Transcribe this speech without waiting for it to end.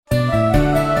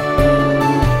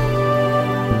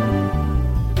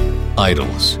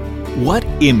Idols. What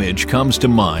image comes to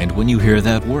mind when you hear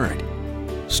that word?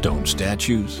 Stone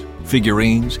statues,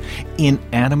 figurines,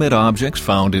 inanimate objects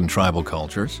found in tribal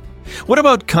cultures? What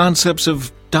about concepts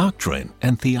of doctrine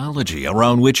and theology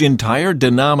around which entire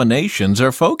denominations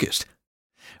are focused?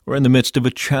 We're in the midst of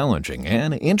a challenging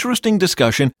and interesting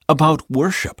discussion about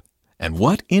worship and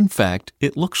what, in fact,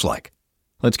 it looks like.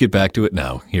 Let's get back to it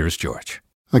now. Here's George.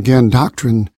 Again,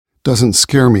 doctrine doesn't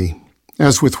scare me.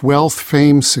 As with wealth,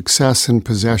 fame, success, and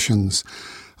possessions,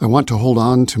 I want to hold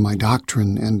on to my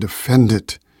doctrine and defend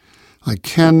it. I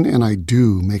can and I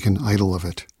do make an idol of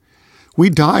it. We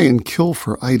die and kill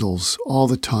for idols all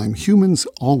the time. Humans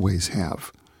always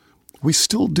have. We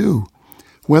still do.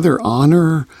 Whether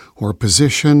honor or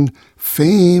position,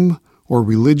 fame or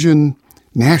religion,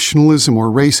 nationalism or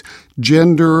race,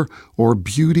 gender or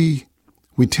beauty,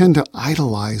 we tend to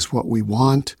idolize what we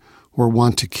want or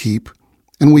want to keep,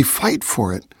 and we fight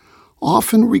for it,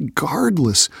 often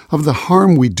regardless of the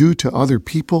harm we do to other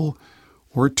people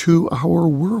or to our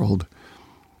world.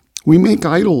 We make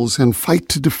idols and fight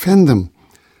to defend them.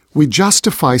 We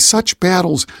justify such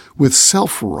battles with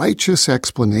self-righteous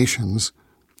explanations,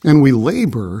 and we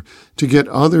labor to get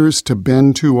others to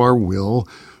bend to our will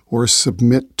or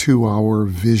submit to our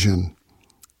vision.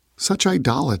 Such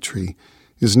idolatry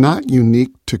is not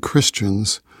unique to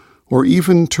Christians or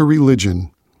even to religion,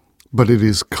 but it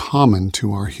is common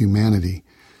to our humanity.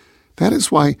 That is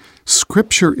why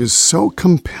Scripture is so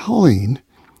compelling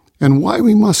and why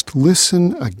we must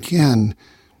listen again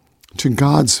to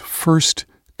God's first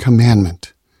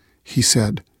commandment. He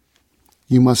said,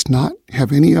 "You must not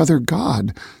have any other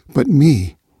God but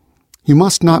me. You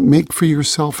must not make for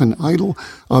yourself an idol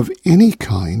of any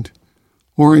kind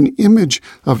or an image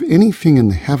of anything in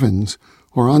the heavens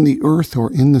or on the earth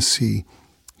or in the sea.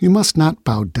 You must not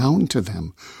bow down to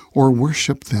them or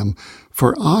worship them,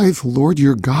 for I, the Lord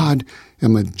your God,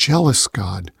 am a jealous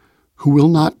God who will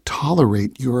not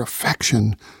tolerate your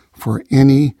affection for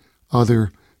any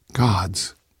other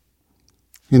gods."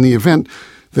 In the event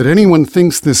that anyone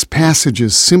thinks this passage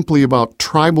is simply about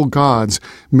tribal gods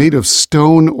made of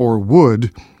stone or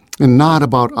wood, and not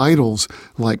about idols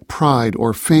like pride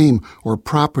or fame or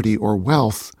property or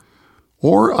wealth,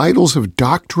 or idols of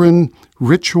doctrine,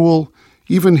 ritual,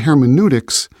 even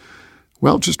hermeneutics,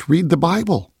 well, just read the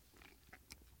Bible.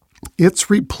 It's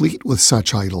replete with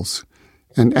such idols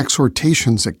and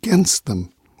exhortations against them.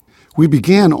 We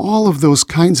began all of those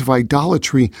kinds of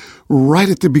idolatry right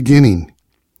at the beginning,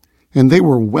 and they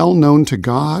were well known to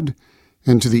God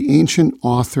and to the ancient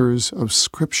authors of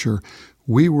Scripture.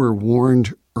 We were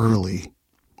warned early.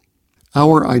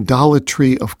 Our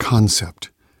idolatry of concept,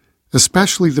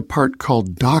 especially the part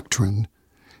called doctrine,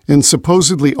 and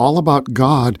supposedly all about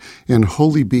God and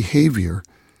holy behavior,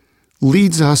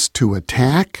 leads us to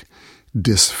attack,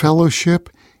 disfellowship,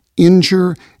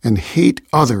 injure, and hate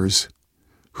others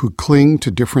who cling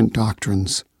to different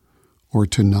doctrines or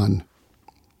to none.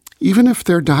 Even if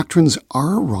their doctrines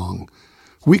are wrong,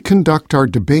 we conduct our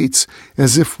debates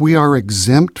as if we are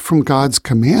exempt from God's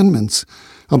commandments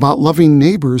about loving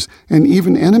neighbors and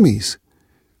even enemies.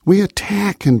 We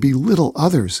attack and belittle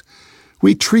others.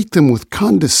 We treat them with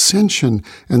condescension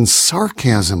and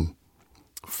sarcasm,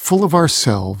 full of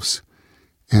ourselves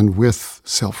and with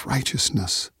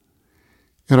self-righteousness.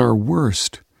 At our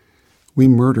worst, we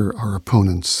murder our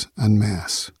opponents en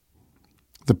masse.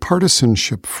 The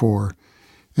partisanship for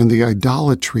and the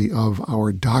idolatry of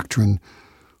our doctrine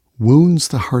wounds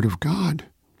the heart of God.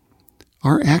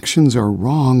 Our actions are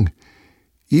wrong,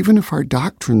 even if our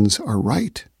doctrines are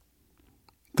right.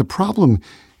 The problem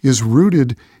is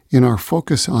rooted in our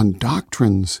focus on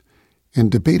doctrines and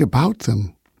debate about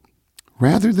them,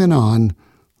 rather than on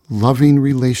loving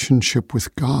relationship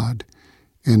with God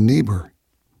and neighbor.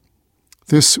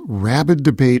 This rabid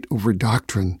debate over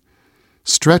doctrine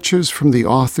stretches from the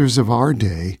authors of our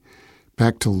day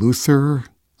back to Luther,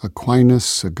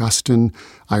 Aquinas, Augustine,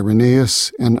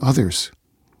 Irenaeus, and others.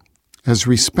 As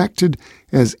respected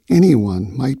as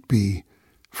anyone might be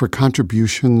for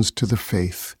contributions to the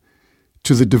faith,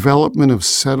 to the development of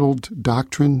settled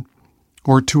doctrine,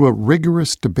 or to a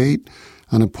rigorous debate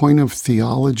on a point of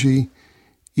theology,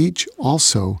 each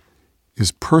also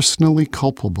is personally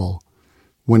culpable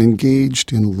when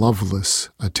engaged in loveless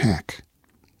attack.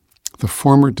 The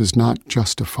former does not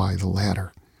justify the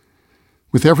latter.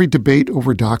 With every debate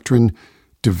over doctrine,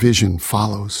 division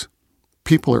follows.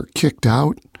 People are kicked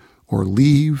out or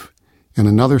leave, and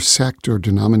another sect or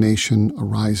denomination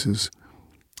arises.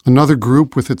 Another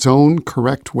group with its own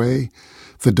correct way,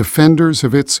 the defenders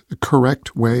of its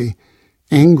correct way,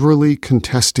 angrily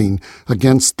contesting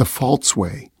against the false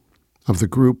way of the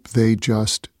group they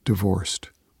just divorced.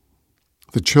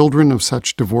 The children of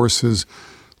such divorces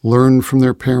learn from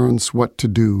their parents what to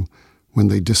do when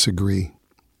they disagree.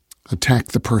 Attack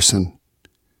the person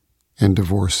and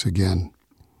divorce again.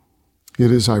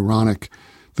 It is ironic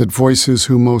that voices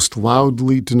who most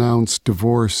loudly denounce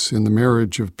divorce in the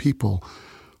marriage of people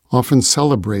often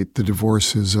celebrate the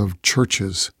divorces of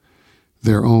churches,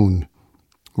 their own,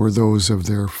 or those of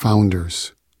their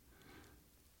founders.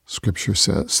 Scripture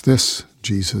says this,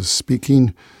 Jesus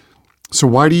speaking, "So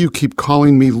why do you keep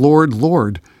calling me Lord,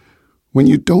 Lord, when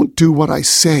you don't do what I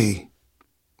say?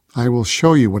 I will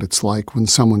show you what it's like when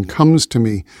someone comes to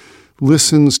me,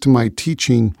 listens to my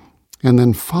teaching, and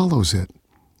then follows it.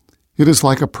 It is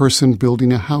like a person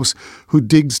building a house who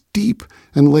digs deep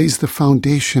and lays the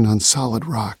foundation on solid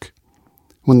rock.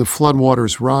 When the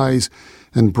floodwaters rise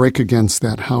and break against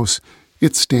that house,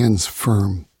 it stands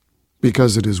firm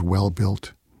because it is well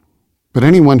built. But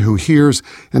anyone who hears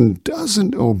and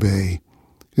doesn't obey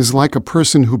is like a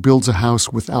person who builds a house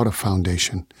without a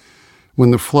foundation.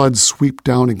 When the floods sweep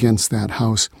down against that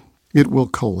house, it will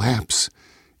collapse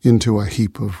into a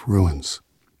heap of ruins."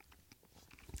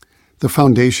 The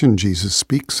foundation Jesus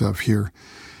speaks of here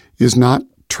is not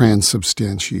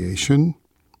transubstantiation,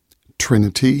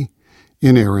 Trinity,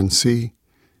 inerrancy,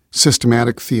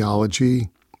 systematic theology,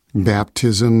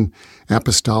 baptism,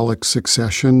 apostolic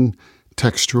succession,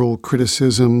 textual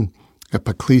criticism,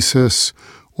 epiclesis,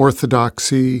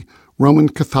 orthodoxy, Roman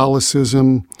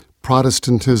Catholicism,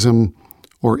 Protestantism,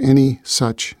 or any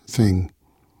such thing.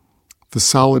 The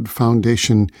solid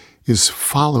foundation is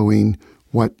following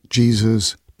what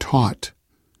Jesus taught.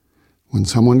 When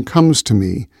someone comes to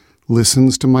me,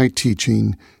 listens to my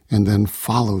teaching, and then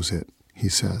follows it, he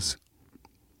says.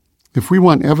 If we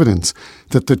want evidence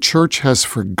that the church has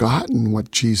forgotten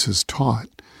what Jesus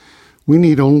taught, we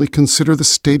need only consider the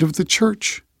state of the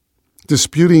church,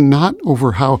 disputing not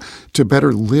over how to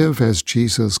better live as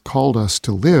Jesus called us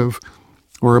to live,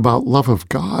 or about love of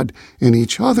God and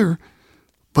each other,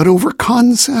 but over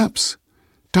concepts,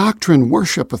 doctrine,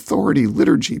 worship, authority,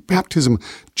 liturgy, baptism,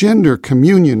 gender,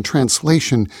 communion,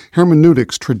 translation,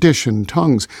 hermeneutics, tradition,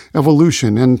 tongues,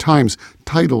 evolution, end times,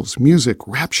 titles, music,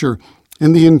 rapture,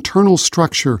 and the internal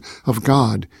structure of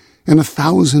God, and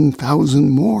 1,000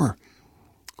 more.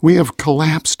 We have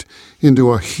collapsed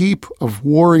into a heap of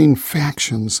warring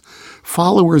factions,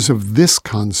 followers of this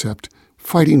concept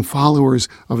fighting followers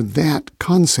of that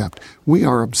concept. We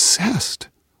are obsessed.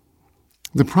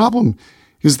 The problem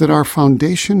is that our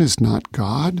foundation is not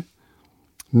God,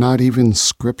 not even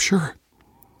Scripture.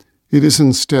 It is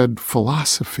instead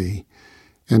philosophy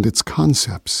and its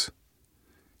concepts,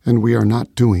 and we are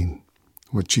not doing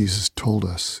what Jesus told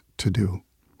us to do.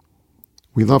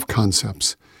 We love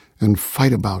concepts and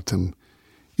fight about them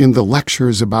in the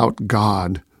lectures about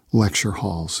God lecture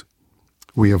halls.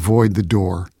 We avoid the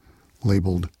door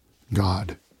labeled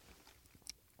God.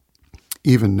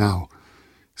 Even now,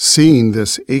 seeing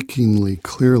this achingly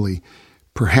clearly,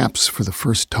 perhaps for the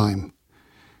first time,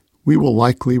 we will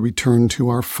likely return to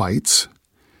our fights,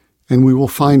 and we will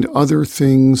find other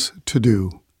things to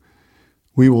do.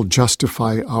 We will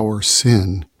justify our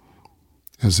sin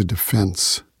as a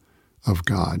defense of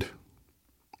God.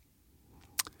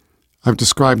 I've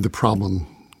described the problem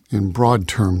in broad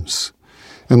terms,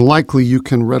 and likely you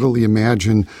can readily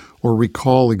imagine or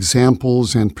recall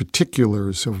examples and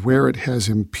particulars of where it has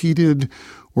impeded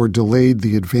or delayed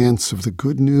the advance of the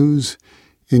good news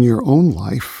in your own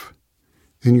life,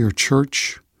 in your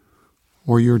church,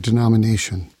 or your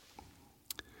denomination.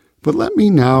 But let me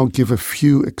now give a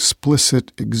few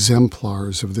explicit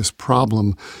exemplars of this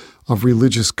problem of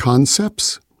religious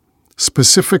concepts,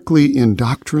 specifically in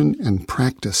doctrine and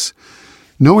practice,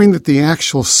 knowing that the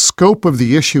actual scope of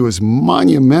the issue is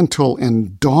monumental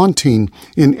and daunting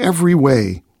in every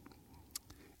way,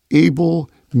 able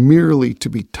merely to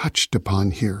be touched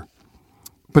upon here.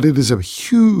 But it is a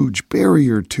huge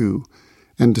barrier to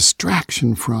and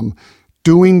distraction from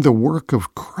doing the work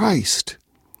of Christ,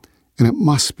 and it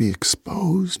must be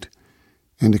exposed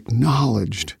and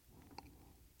acknowledged.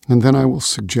 And then I will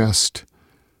suggest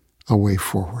a way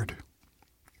forward.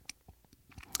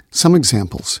 Some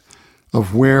examples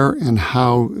of where and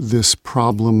how this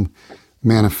problem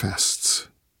manifests.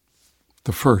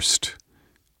 The first,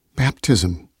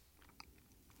 baptism.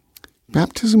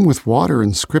 Baptism with water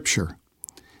in Scripture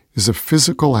is a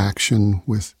physical action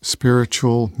with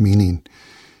spiritual meaning.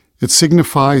 It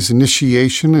signifies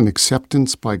initiation and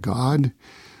acceptance by God,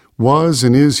 was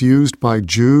and is used by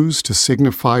Jews to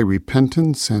signify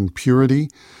repentance and purity,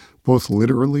 both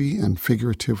literally and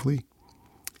figuratively,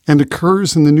 and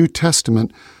occurs in the New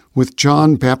Testament with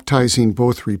John baptizing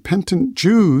both repentant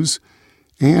Jews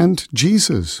and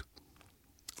Jesus.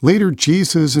 Later,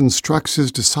 Jesus instructs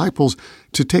his disciples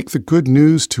to take the good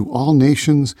news to all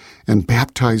nations and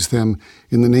baptize them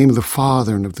in the name of the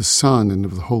Father and of the Son and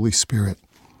of the Holy Spirit.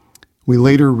 We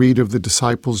later read of the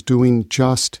disciples doing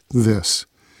just this.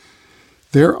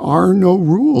 There are no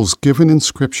rules given in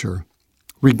Scripture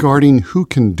regarding who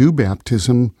can do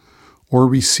baptism or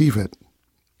receive it,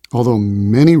 although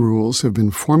many rules have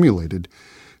been formulated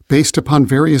based upon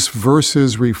various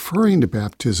verses referring to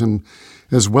baptism,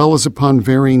 as well as upon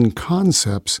varying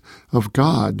concepts of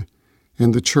God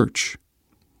and the church.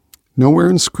 Nowhere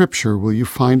in Scripture will you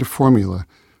find a formula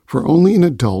for only an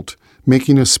adult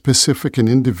making a specific and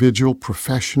individual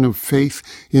profession of faith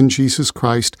in Jesus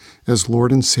Christ as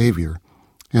Lord and Savior,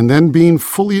 and then being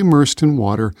fully immersed in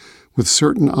water with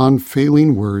certain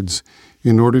unfailing words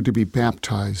in order to be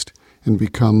baptized and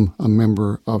become a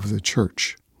member of the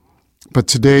church. But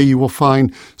today you will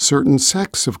find certain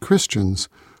sects of Christians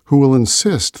who will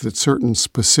insist that certain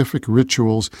specific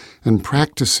rituals and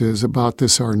practices about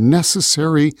this are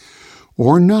necessary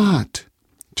or not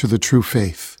to the true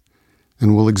faith.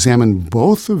 And we'll examine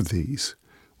both of these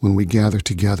when we gather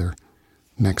together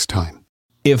next time.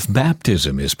 If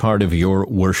baptism is part of your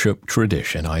worship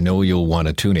tradition, I know you'll want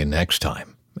to tune in next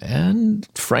time. And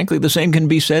frankly, the same can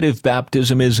be said if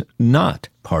baptism is not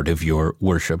part of your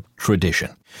worship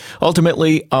tradition.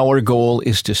 Ultimately, our goal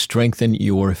is to strengthen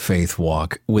your faith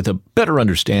walk with a better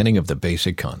understanding of the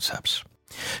basic concepts.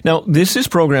 Now, this is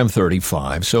program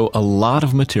 35, so a lot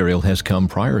of material has come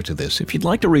prior to this. If you'd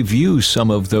like to review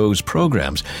some of those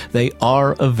programs, they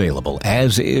are available,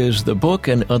 as is the book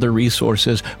and other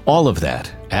resources, all of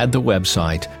that at the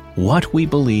website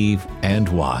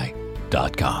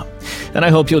whatwebelieveandwhy.com. And I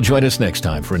hope you'll join us next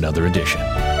time for another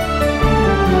edition.